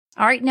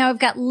All right, now I've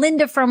got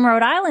Linda from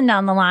Rhode Island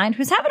on the line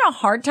who's having a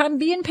hard time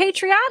being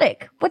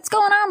patriotic. What's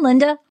going on,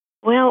 Linda?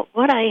 Well,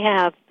 what I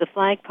have, the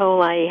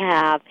flagpole I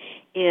have,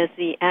 is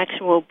the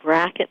actual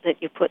bracket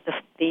that you put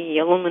the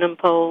aluminum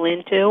pole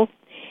into.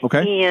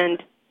 Okay.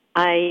 And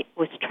I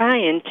was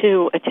trying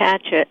to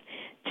attach it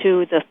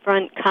to the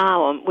front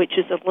column, which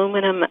is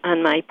aluminum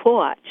on my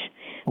porch.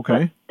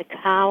 Okay. But the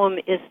column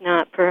is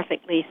not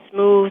perfectly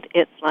smooth.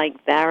 It's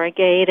like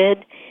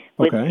variegated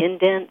with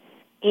indents,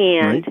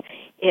 and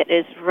it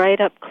is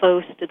right up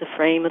close to the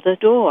frame of the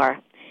door.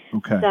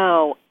 Okay.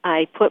 So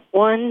I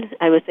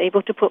was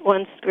able to put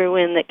one screw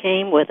in that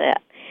came with it.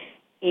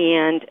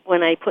 And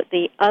when I put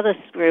the other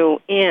screw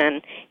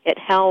in, it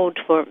held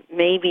for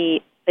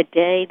maybe a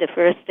day, the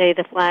first day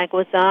the flag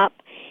was up.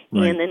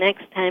 Right. And the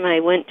next time I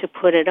went to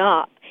put it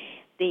up,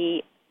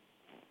 the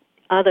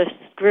other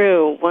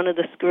screw, one of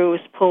the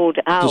screws pulled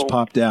out. Just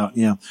popped out,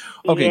 yeah.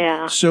 Okay,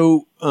 yeah.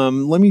 So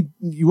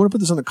you want to put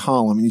this on a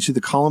column, and you see the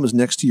column is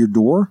next to your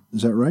door,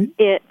 is that right?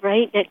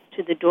 Right next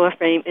to the door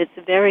frame. It's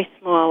a very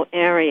small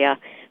area,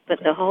 but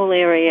the whole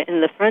area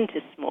in the front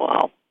is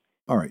small.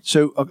 All right,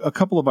 so a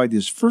couple of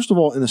ideas. First of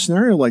all, in a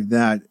scenario like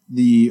that,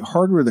 the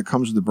hardware that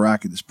comes with the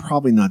bracket is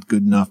probably not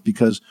good enough,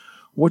 because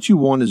what you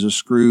want is a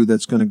screw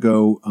that's going to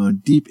go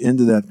deep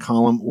into that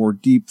column or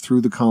deep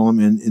through the column,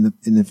 and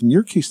if in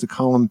your case the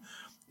column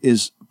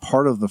is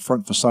part of the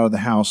front facade of the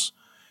house,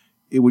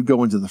 it would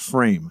go into the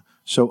frame.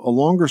 So a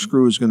longer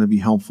screw is going to be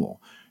helpful.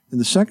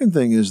 And the second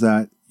thing is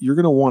that you're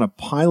going to want to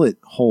pilot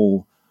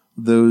hole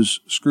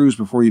those screws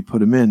before you put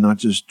them in, not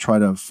just try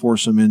to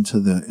force them into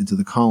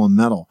the column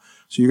metal.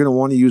 So you're going to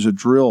want to use a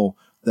drill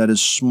that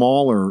is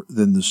smaller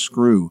than the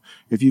screw.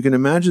 If you can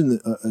imagine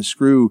a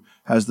screw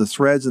has the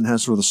threads and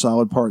has sort of the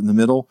solid part in the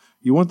middle,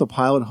 you want the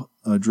pilot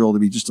drill to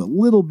be just a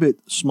little bit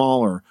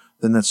smaller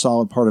than that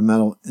solid part of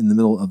metal in the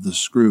middle of the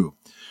screw.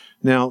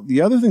 Now, the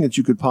other thing that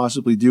you could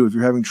possibly do if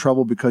you're having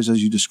trouble because,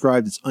 as you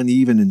described, it's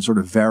uneven and sort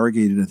of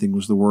variegated, I think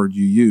was the word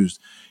you used,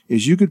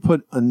 is you could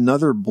put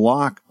another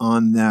block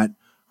on that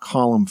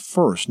column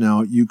first.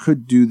 Now, you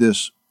could do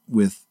this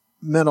with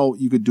metal.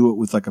 You could do it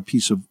with like a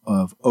piece of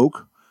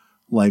oak,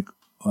 like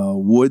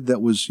wood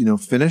that was,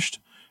 finished,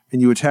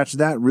 and you attach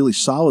that really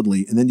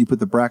solidly, and then you put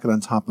the bracket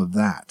on top of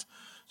that.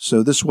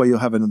 So this way you'll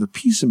have another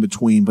piece in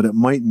between, but it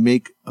might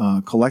make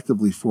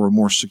collectively for a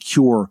more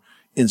secure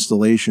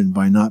installation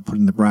by not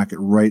putting the bracket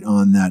right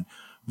on that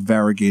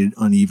variegated,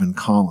 uneven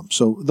column.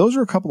 So those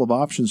are a couple of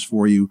options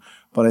for you,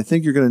 but I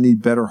think you're going to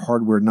need better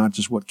hardware, not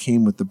just what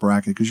came with the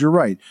bracket, because you're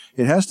right.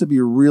 It has to be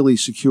really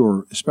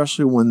secure,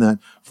 especially when that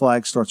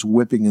flag starts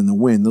whipping in the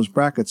wind. Those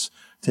brackets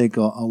take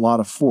a lot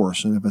of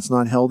force, and if it's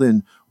not held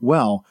in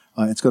well,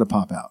 it's going to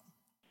pop out.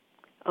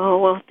 Oh,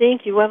 well,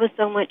 thank you ever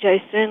so much.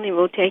 I certainly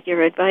will take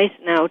your advice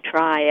and I'll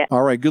try it.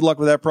 All right. Good luck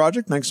with that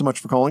project. Thanks so much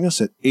for calling us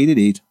at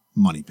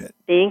 888-MONEY-PIT.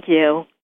 Thank you.